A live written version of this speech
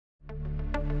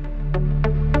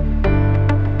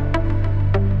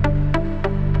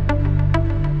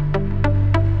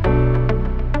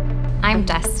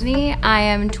Destiny. I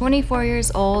am 24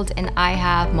 years old and I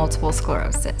have multiple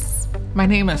sclerosis. My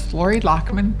name is Lori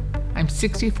Lockman. I'm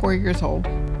 64 years old.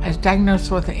 I was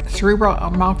diagnosed with a cerebral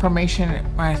malformation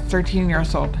when I was 13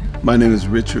 years old. My name is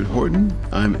Richard Horton.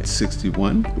 I'm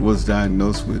 61. Was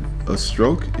diagnosed with a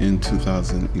stroke in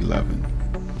 2011.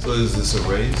 So is this a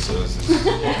race? Or is this...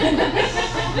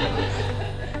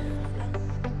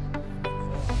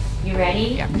 You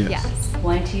ready? Yeah. Yes.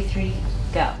 1, 2, 3,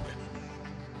 go.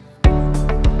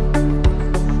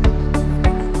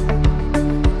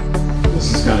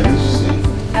 This is kind of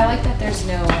interesting. I like that there's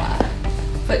no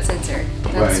foot sensor.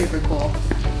 That's Right. super cool.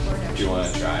 Do you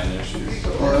want to try in their shoes?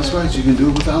 Oh, that's right. You can do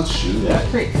it without shoes. Yeah.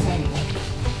 Pretty exciting.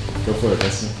 Go for it,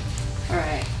 Destiny. All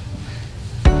right.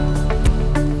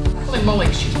 Holy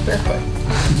moly, she's barefoot.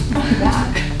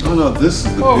 Oh no, this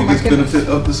is the Oh, my biggest goodness. benefit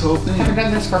of this whole thing. I've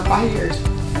done this for 5 years.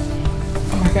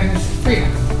 Oh my goodness,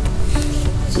 freedom.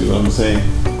 See what I'm saying?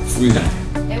 Freedom.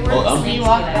 It works Well, when you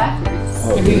walk backwards.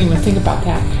 Oh, I didn't even think about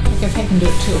that. I guess I can do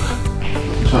it too.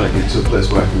 I'm trying to get to a place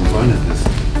where I can run at this.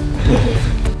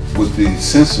 With the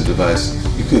sensor device,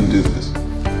 you couldn't do this.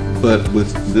 But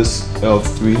with this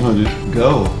L300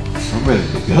 Go, I'm ready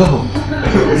to go.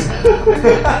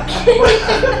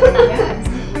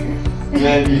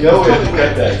 Man, you know where to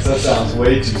get that, 'cause that sounds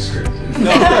way too scripted.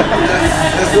 No,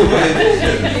 that's the way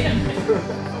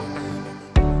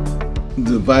the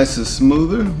device is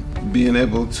smoother. Being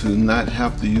able to not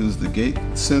have to use the gait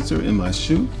sensor in my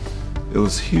shoe, it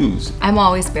was huge. I'm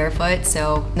always barefoot,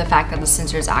 so the fact that the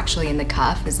sensor is actually in the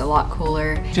cuff is a lot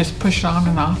cooler. Just push it on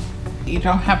and off. You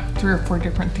don't have 3 or 4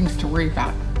 different things to worry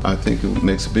about. I think it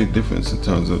makes a big difference in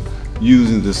terms of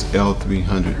using this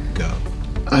L300 Go.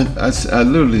 I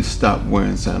literally stopped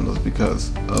wearing sandals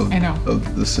because of, I know.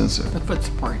 of the sensor. The foot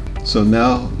support. So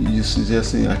now you're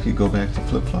suggesting I could go back to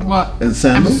flip-flops Well, and I'm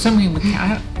sandals? assuming we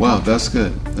can. Wow, that's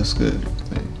good. That's good.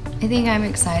 I think I'm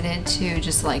excited to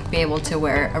just like be able to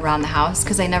wear it around the house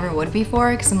because I never would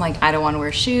before because I'm like, I don't want to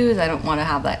wear shoes. I don't want to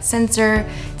have that sensor.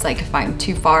 It's like if I'm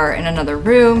too far in another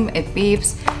room, it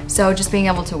beeps. So just being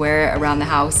able to wear it around the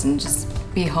house and just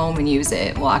be home and use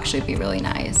it will actually be really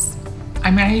nice. I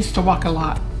mean, I used to walk a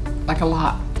lot, like a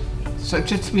lot. So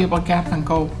just to be able to get up and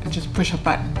go and just push a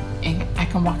button, and I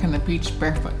can walk on the beach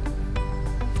barefoot.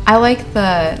 I like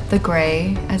the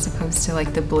gray as opposed to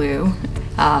like the blue.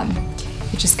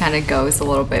 It just kind of goes a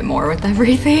little bit more with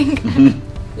everything.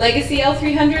 Legacy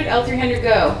L300, L300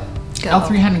 Go. Go.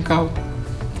 L300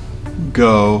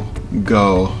 Go.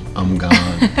 Go, I'm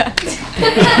gone.